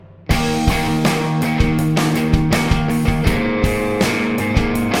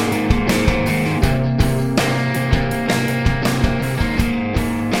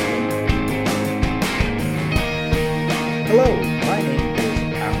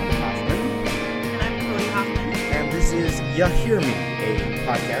Ya Hear Me, a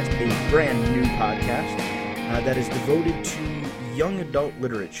podcast, a brand new podcast that is devoted to young adult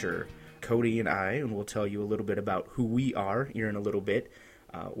literature. Cody and I will tell you a little bit about who we are here in a little bit.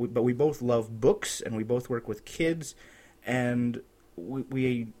 But we both love books, and we both work with kids, and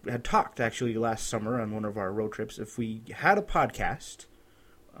we had talked actually last summer on one of our road trips. If we had a podcast,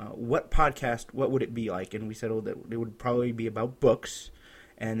 what would it be like? And we said that it would probably be about books,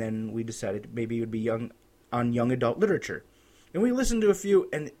 and then we decided maybe it would be young adult literature. And we listened to a few,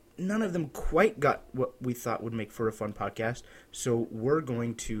 and none of them quite got what we thought would make for a fun podcast, so we're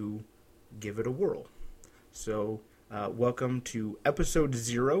going to give it a whirl. So, welcome to episode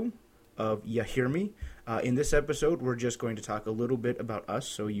 0 of Ya Hear Me. In this episode, we're just going to talk a little bit about us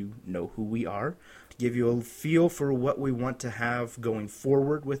so you know who we are, to give you a feel for what we want to have going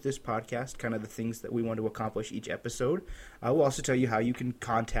forward with this podcast, kind of the things that we want to accomplish each episode. We'll also tell you how you can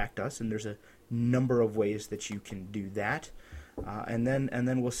contact us, and there's a number of ways that you can do that. And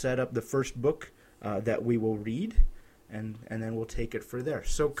then we'll set up the first book that we will read, and then we'll take it for there.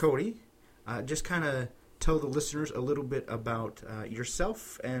 So, Cody, just kind of tell the listeners a little bit about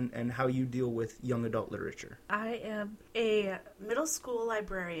yourself and how you deal with young adult literature. I am a middle school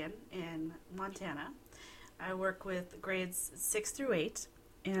librarian in Montana. I work with grades 6 through 8,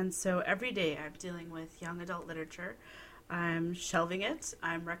 and so every day I'm dealing with young adult literature. I'm shelving it,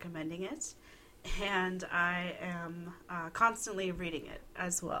 I'm recommending it, and I am constantly reading it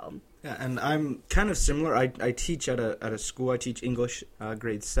as well. Yeah, and I'm kind of similar. I teach at a school. I teach English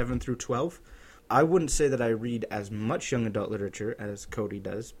grades 7 through 12. I wouldn't say that I read as much young adult literature as Cody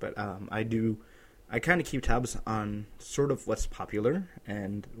does, but I kind of keep tabs on sort of what's popular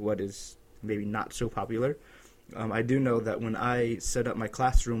and what is maybe not so popular. I do know that when I set up my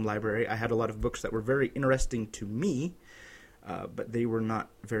classroom library, I had a lot of books that were very interesting to me, but they were not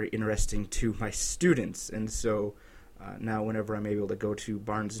very interesting to my students. And so now whenever I'm able to go to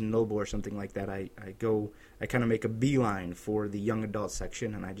Barnes & Noble or something like that, I kind of make a beeline for the young adult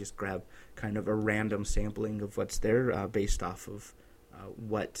section, and I just grab kind of a random sampling of what's there based off of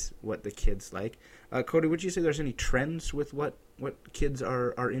what the kids like. Cody, would you say there's any trends with what kids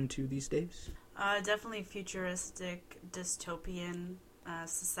are into these days? Definitely futuristic, dystopian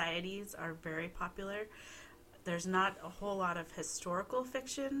societies are very popular. There's not a whole lot of historical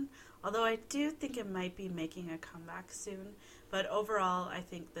fiction, although I do think it might be making a comeback soon. But overall, I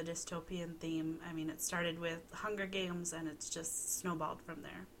think the dystopian theme, it started with Hunger Games, and it's just snowballed from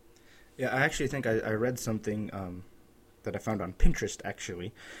there. Yeah, I actually think I read something that I found on Pinterest,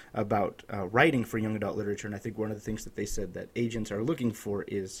 actually, about writing for young adult literature, and I think one of the things that they said that agents are looking for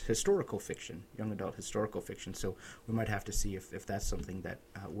is historical fiction, young adult historical fiction. So we might have to see if that's something that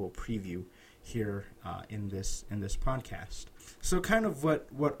we'll preview here in this podcast. So kind of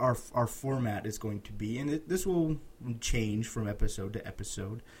what our format is going to be, and this will change from episode to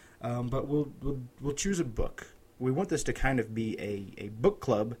episode, but we'll choose a book. We want this to kind of be a book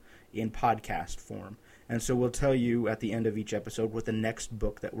club in podcast form, and so we'll tell you at the end of each episode what the next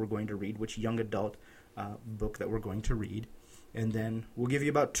book that we're going to read, which young adult book that we're going to read, and then we'll give you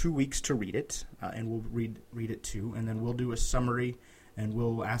about 2 weeks to read it, and we'll read it too, and then we'll do a summary. And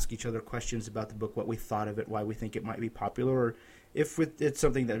we'll ask each other questions about the book, what we thought of it, why we think it might be popular, or if it's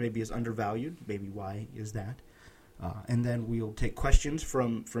something that maybe is undervalued, maybe why is that. And then we'll take questions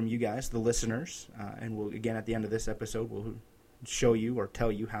from you guys, the listeners, and we'll, again, at the end of this episode, we'll show you or tell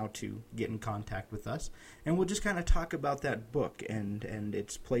you how to get in contact with us. And we'll just kind of talk about that book and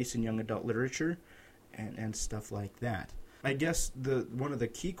its place in young adult literature and stuff like that. I guess one of the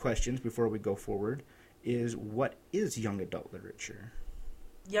key questions before we go forward is, what is young adult literature?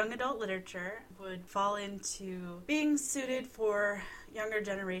 Young adult literature would fall into being suited for younger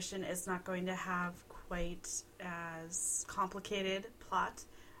generation. It's not going to have quite as complicated plot,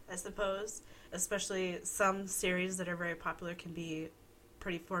 I suppose. Especially some series that are very popular can be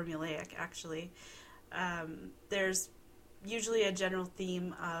pretty formulaic, actually. There's usually a general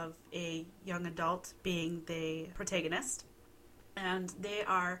theme of a young adult being the protagonist, and they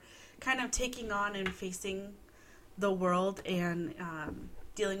are kind of taking on and facing the world and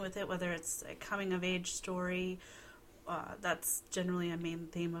dealing with it, whether it's a coming-of-age story, that's generally a main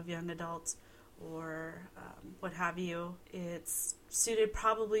theme of young adults, or what have you. It's suited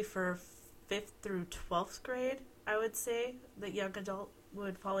probably for 5th through 12th grade, I would say, that young adult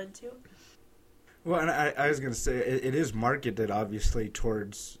would fall into. Well, and I was going to say, it is marketed, obviously,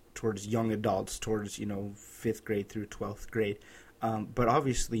 towards young adults, towards, 5th grade through 12th grade. But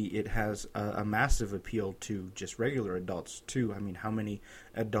obviously it has a massive appeal to just regular adults, too. I mean, how many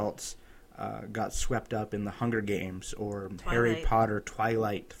adults got swept up in the Hunger Games or Twilight. Harry Potter,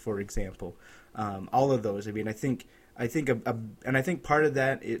 Twilight, for example? All of those. I mean, I think I think and I think part of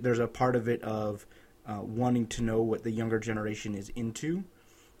that, there's a part of it of wanting to know what the younger generation is into,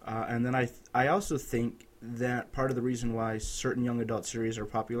 and then I also think that part of the reason why certain young adult series are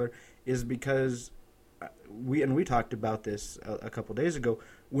popular is because we talked about this a couple days ago.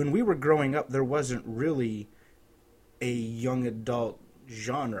 When we were growing up, there wasn't really a young adult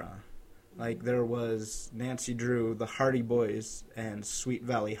genre. Like, there was Nancy Drew, the Hardy Boys, and Sweet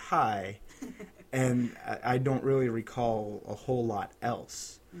Valley High, and I don't really recall a whole lot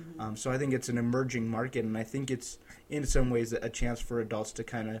else. Mm-hmm. So I think it's an emerging market, and I think it's, in some ways, a chance for adults to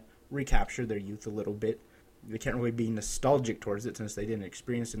kind of recapture their youth a little bit. They can't really be nostalgic towards it since they didn't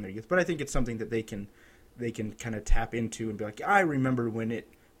experience it in their youth, but I think it's something that they can kind of tap into and be like, I remember when it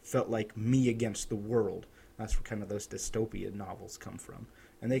felt like me against the world. That's where kind of those dystopia novels come from.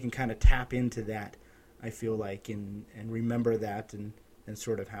 And they can kind of tap into that, I feel like, and remember that and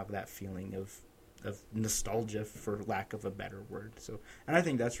sort of have that feeling of nostalgia, for lack of a better word. So, and I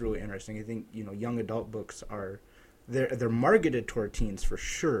think that's really interesting. I think, young adult books they're marketed toward teens for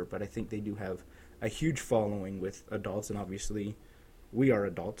sure, but I think they do have a huge following with adults, and obviously we are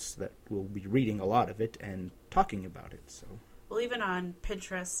adults that will be reading a lot of it and talking about it. So, well, even on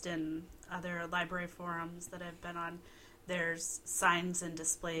Pinterest and other library forums that I've been on, there's signs and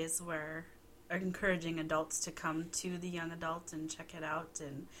displays where encouraging adults to come to the young adult and check it out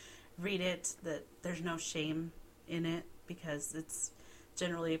and read it, that there's no shame in it because it's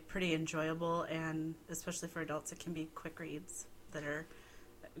generally pretty enjoyable, and especially for adults, it can be quick reads that are,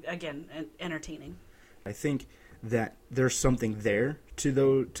 again, entertaining. I think that there's something there to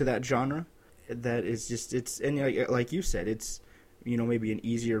that genre that is just, and like you said, it's, maybe an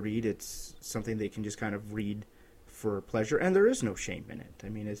easier read. It's something they can just kind of read for pleasure, and there is no shame in it. I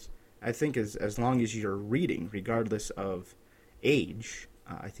mean, I think as long as you're reading, regardless of age,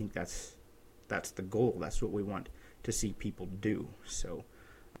 I think that's the goal. That's what we want to see people do. So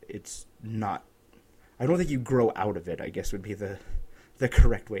it's not, I don't think you grow out of it, I guess would be the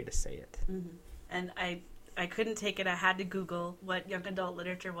correct way to say it. Mm-hmm. And I couldn't take it. I had to Google what young adult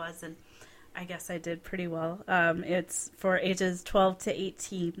literature was, and I guess I did pretty well. It's for ages 12 to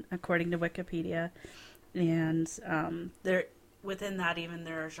 18, according to Wikipedia. And there, within that, even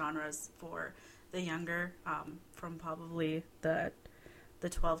there are genres for the younger, from probably the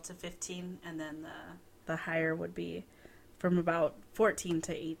 12 to 15, and then the higher would be from about 14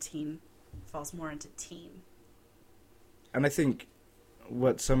 to 18, falls more into teen. And I think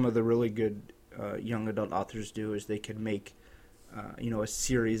what some of the really good young adult authors do is they can make a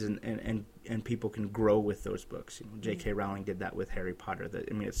series, and people can grow with those books. J.K. Rowling did that with Harry Potter.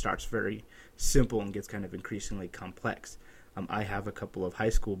 It starts very simple and gets kind of increasingly complex. I have a couple of high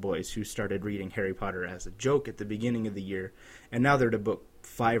school boys who started reading Harry Potter as a joke at the beginning of the year, and now they're to book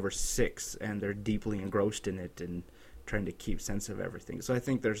 5 or 6, and they're deeply engrossed in it and trying to keep sense of everything. So I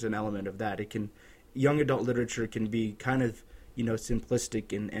think there's an element of that. Young adult literature can be kind of,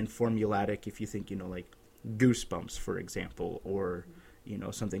 simplistic and formulatic if you think, like Goosebumps, for example, or,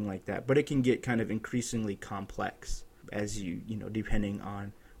 something like that. But it can get kind of increasingly complex as depending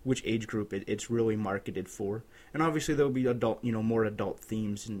on which age group it's really marketed for. And obviously there'll be more adult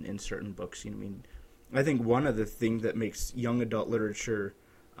themes in certain books. I think one of the things that makes young adult literature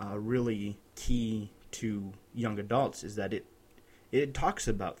really key to young adults is that it talks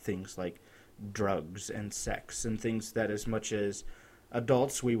about things like drugs and sex and things that, as much as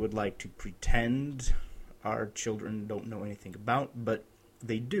adults we would like to pretend our children don't know anything about, but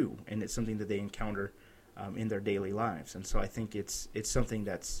they do, and it's something that they encounter in their daily lives. And so I think it's something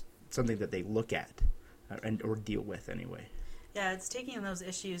that they look at or deal with anyway. Yeah, it's taking those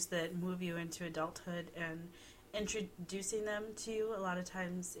issues that move you into adulthood and introducing them to you, a lot of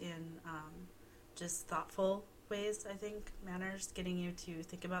times in just thoughtful ways, I think, manners, getting you to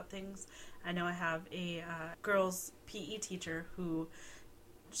think about things. I know I have a girls' PE teacher who,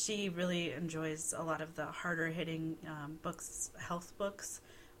 she really enjoys a lot of the harder hitting books, health books,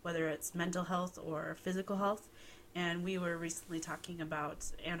 whether it's mental health or physical health. And we were recently talking about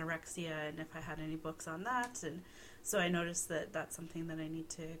anorexia and if I had any books on that. And so I noticed that that's something that I need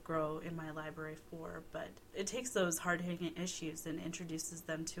to grow in my library for. But it takes those hard-hitting issues and introduces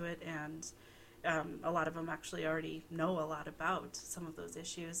them to it. And a lot of them actually already know a lot about some of those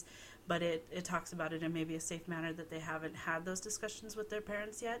issues. But it talks about it in maybe a safe manner that they haven't had those discussions with their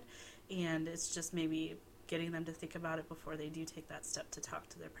parents yet. And it's just maybe getting them to think about it before they do take that step to talk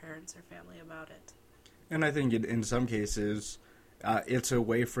to their parents or family about it. And I think in some cases, it's a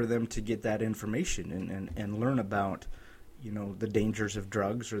way for them to get that information and learn about, the dangers of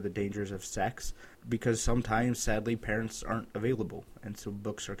drugs or the dangers of sex, because sometimes, sadly, parents aren't available. And so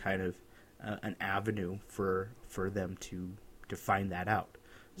books are kind of an avenue for them to find that out.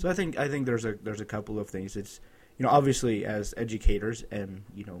 So I think there's a couple of things. It's, obviously as educators and,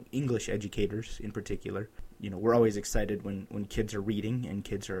 English educators in particular, we're always excited when kids are reading and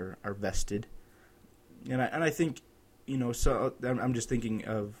kids are vested. And I think, so I'm just thinking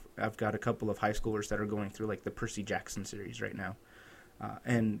of, I've got a couple of high schoolers that are going through like the Percy Jackson series right now.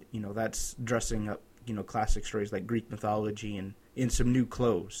 And, that's dressing up, classic stories like Greek mythology and in some new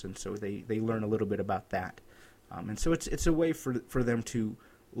clothes. And so they learn a little bit about that. And so it's a way for them to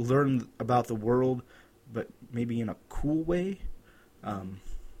learn about the world, but maybe in a cool way.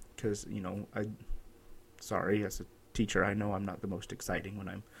 Because, sorry, as a teacher, I know I'm not the most exciting when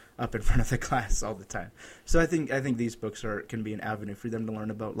I'm up in front of the class all the time. So I think these books can be an avenue for them to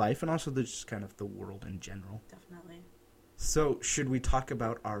learn about life and also just kind of the world in general. Definitely. So should we talk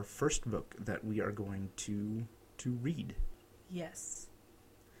about our first book that we are going to read? Yes.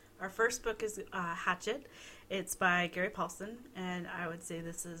 Our first book is Hatchet. It's by Gary Paulsen, and I would say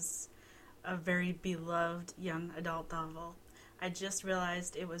this is a very beloved young adult novel. I just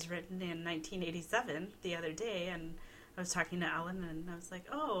realized it was written in 1987 the other day, and I was talking to Alan, and I was like,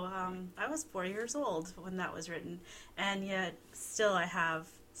 I was 4 years old when that was written, and yet still I have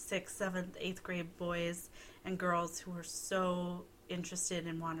 6th, 7th, 8th grade boys and girls who are so interested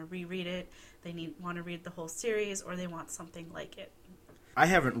and want to reread it. They want to read the whole series, or they want something like it. I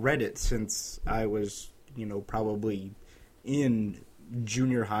haven't read it since I was, probably in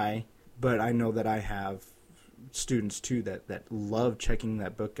junior high, but I know that I have students too that love checking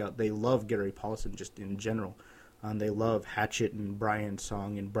that book out. They love Gary Paulsen just in general. They love Hatchet and Brian's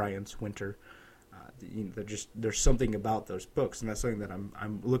Song and Brian's Winter. There's something about those books, and that's something that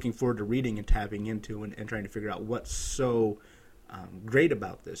I'm looking forward to reading and tapping into and trying to figure out what's so great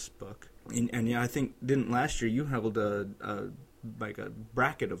about this book. And yeah, I think didn't last year you held a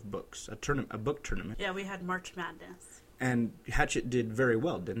bracket of books, a book tournament. Yeah, we had March Madness. And Hatchet did very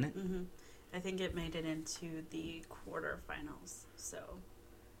well, didn't it? Mm-hmm. I think it made it into the quarterfinals. So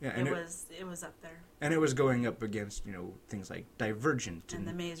yeah, it was up there. And it was going up against, things like Divergent and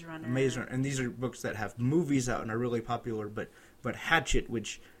The Maze Runner. And these are books that have movies out and are really popular, but Hatchet,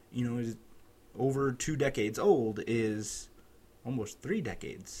 which, is over 2 decades old, is almost 3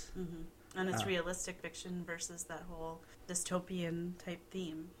 decades. Mm-hmm. And it's realistic fiction versus that whole dystopian type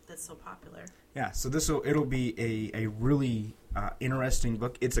theme that's so popular. Yeah, so it'll be a really interesting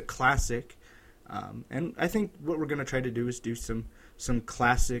book. It's a classic, and I think what we're going to try to do is do some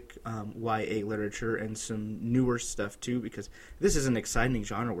classic YA literature and some newer stuff too, because this is an exciting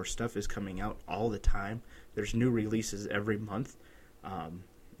genre where stuff is coming out all the time. There's new releases every month, and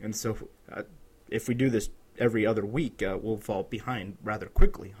so if we do this every other week, we'll fall behind rather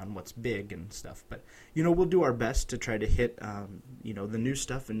quickly on what's big and stuff. But, we'll do our best to try to hit, the new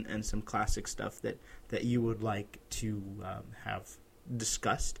stuff and some classic stuff that you would like to have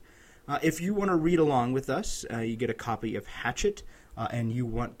discussed. If you want to read along with us, you get a copy of Hatchet, and you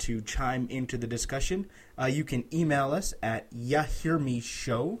want to chime into the discussion, you can email us at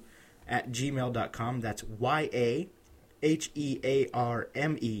yahearmeshow@gmail.com. That's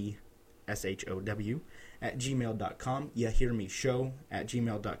YAHEARMESHOW @gmail.com.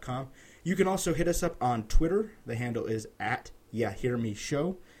 yahearmeshow@gmail.com. You can also hit us up on Twitter. The handle is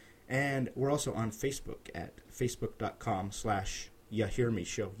 @yahearmeshow. And we're also on Facebook at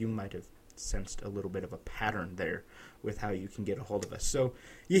facebook.com/yahearmeshow. You might have sensed a little bit of a pattern there with how you can get a hold of us. So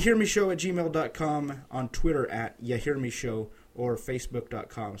yahearmeshow@gmail.com, on Twitter @yahearmeshow, or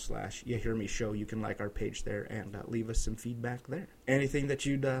facebook.com/yahearmeshow. You can like our page there and leave us some feedback there. Anything that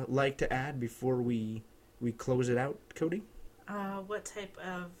you'd like to add before we close it out, Cody? What type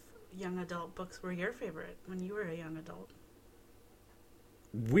of young adult books were your favorite when you were a young adult?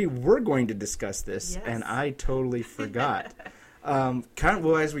 We were going to discuss this, yes. And I totally forgot.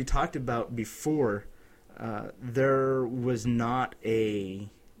 As we talked about before, there was not I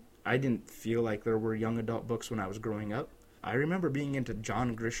didn't feel like there were young adult books when I was growing up. I remember being into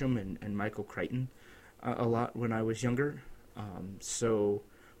John Grisham and Michael Crichton a lot when I was younger.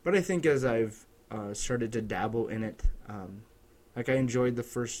 But I think as I've started to dabble in it, I enjoyed the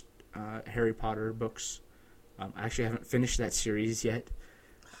first Harry Potter books. I actually haven't finished that series yet.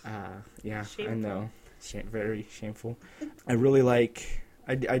 Shameful. I know. Very shameful. I really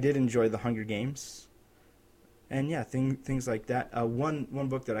I did enjoy the Hunger Games. And yeah, things like that. One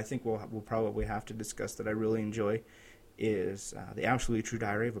book that I think we'll probably have to discuss that I really enjoy is The Absolutely True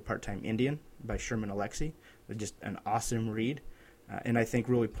Diary of a Part-Time Indian by Sherman Alexie. Just an awesome read. And I think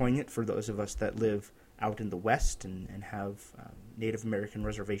really poignant for those of us that live out in the West and have Native American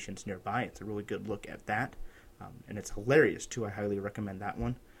reservations nearby. It's a really good look at that. And it's hilarious, too. I highly recommend that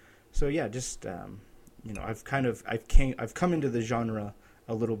one. So yeah, just I've come into the genre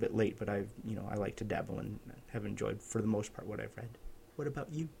a little bit late, but I like to dabble and have enjoyed for the most part what I've read. What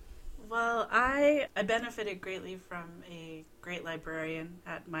about you? Well, I benefited greatly from a great librarian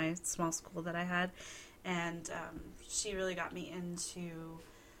at my small school that I had, and she really got me into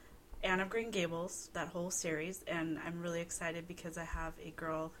Anne of Green Gables, that whole series, and I'm really excited because I have a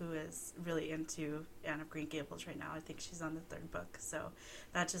girl who is really into Anne of Green Gables right now. I think she's on the third book, so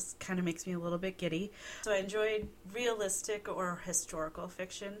that just kind of makes me a little bit giddy. So I enjoyed realistic or historical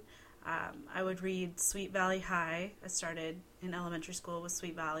fiction. I would read Sweet Valley High. I started in elementary school with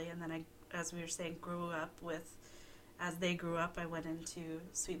Sweet Valley, and then as we were saying, as they grew up, I went into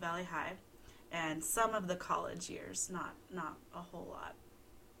Sweet Valley High, and some of the college years, not a whole lot.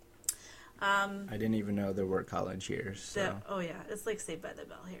 I didn't even know there were college years. So. It's like Saved by the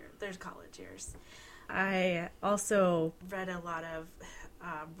Bell here. There's college years. I also read a lot of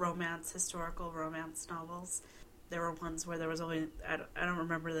historical romance novels. There were ones where there was always, I don't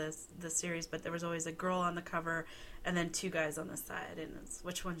remember the series, but there was always a girl on the cover and then two guys on the side, and it's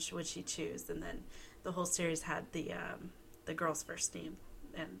which one would she choose? And then the whole series had the girl's first name,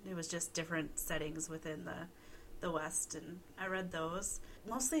 and it was just different settings within the West, and I read those.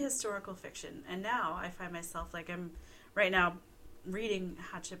 Mostly historical fiction, and now I find myself like I'm right now reading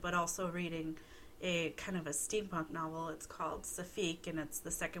Hatchet, but also reading a kind of a steampunk novel. It's called Safik, and it's the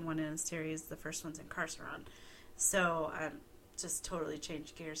second one in a series. The first one's Incarceron. So I'm just totally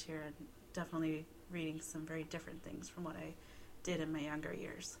changed gears here and definitely reading some very different things from what I did in my younger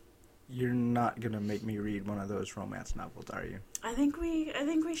years. You're not gonna make me read one of those romance novels, are you? I think we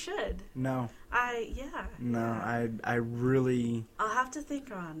should. No. No, I really. I'll have to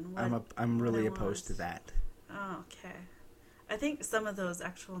think on. I'm really opposed to that. Oh, okay. I think some of those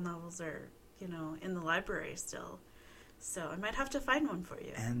actual novels are, in the library still. So I might have to find one for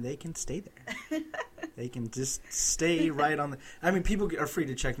you. And they can stay there. They can just stay right on the. I mean, people are free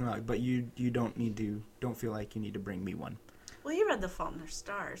to check them out, but you don't feel like you need to bring me one. Well, you read The Fault in Our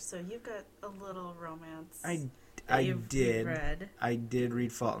Stars, so you've got a little romance. I did. Read. I did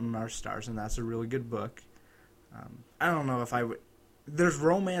read Fault in Our Stars, and that's a really good book. I don't know if I would. There's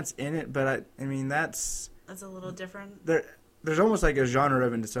romance in it, but I mean that's a little different. There's almost like a genre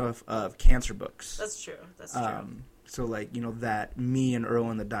of itself of cancer books. That's true. That's true. So like that Me and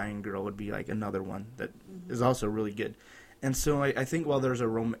Earl and the Dying Girl would be like another one that is also really good. And so I think while there's a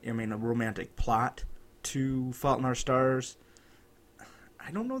romantic plot to Fault in Our Stars, I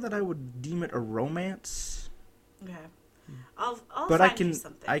don't know that I would deem it a romance. Okay, I'll but find you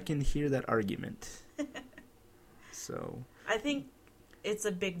something. I can hear that argument. So I think it's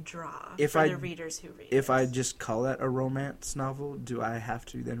a big draw for the readers who read. If I just call that a romance novel, do I have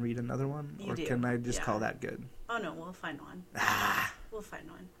to then read another one, or can I just call that good? Oh no, we'll find one. We'll find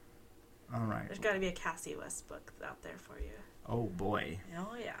one. All right. There's got to be a Cassie West book out there for you. Oh boy.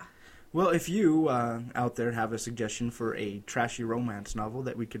 Oh yeah. Well, if you out there have a suggestion for a trashy romance novel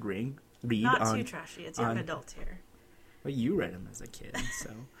that we could read not too trashy. It's young adult here. Well, you read them as a kid, so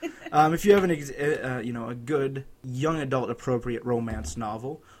if you have a good young adult appropriate romance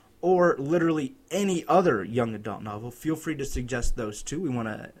novel, or literally any other young adult novel, feel free to suggest those too. We want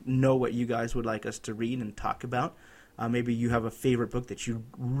to know what you guys would like us to read and talk about. Maybe you have a favorite book that you'd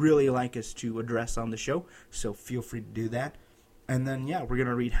really like us to address on the show, so feel free to do that. And then, we're going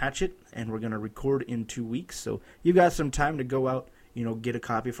to read Hatchet, and we're going to record in 2 weeks. So you got some time to go out, get a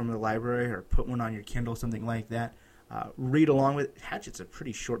copy from the library or put one on your Kindle, something like that. Read along with it. Hatchet's a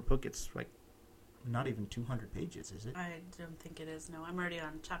pretty short book. It's like not even 200 pages, is it? I don't think it is, no. I'm already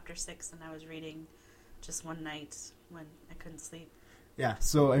on chapter 6, and I was reading just one night when I couldn't sleep. Yeah,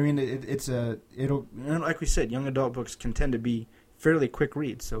 so, I mean, it'll like we said, young adult books can tend to be fairly quick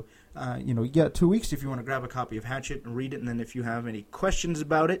reads. So, you got 2 weeks if you want to grab a copy of Hatchet and read it. And then if you have any questions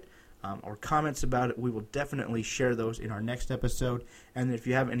about it or comments about it, we will definitely share those in our next episode. And if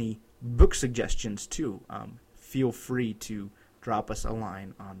you have any book suggestions, too, feel free to drop us a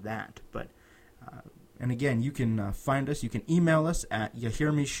line on that. But and again, you can find us. You can email us at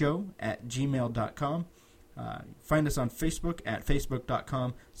yahearmeshow@gmail.com. Find us on Facebook at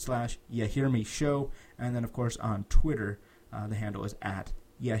facebook.com/yahearmeshow. And then, of course, on Twitter, the handle is at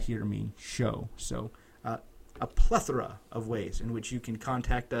yahearmeshow. So a plethora of ways in which you can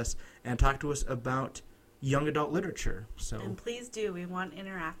contact us and talk to us about young adult literature. And please do. We want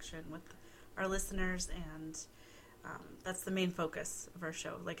interaction with our listeners, and that's the main focus of our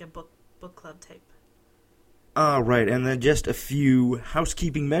show, like a book club type. All right, and then just a few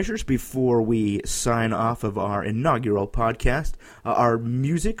housekeeping measures before we sign off of our inaugural podcast. Our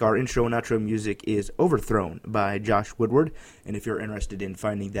intro and outro music is Overthrown by Josh Woodward, and if you're interested in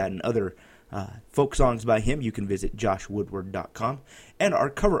finding that and other folk songs by him, you can visit joshwoodward.com. And our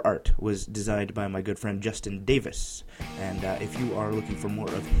cover art was designed by my good friend Justin Davis, and if you are looking for more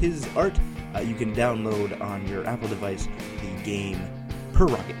of his art, you can download on your Apple device the game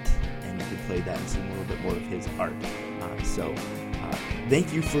Perroget. You can play that and see a little bit more of his art.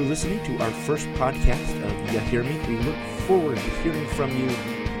 Thank you for listening to our first podcast of Ya Hear Me. We look forward to hearing from you. We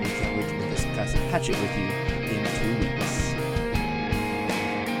can't wait to discuss Hatchet with you in 2 weeks.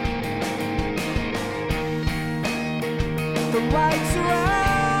 The lights are out.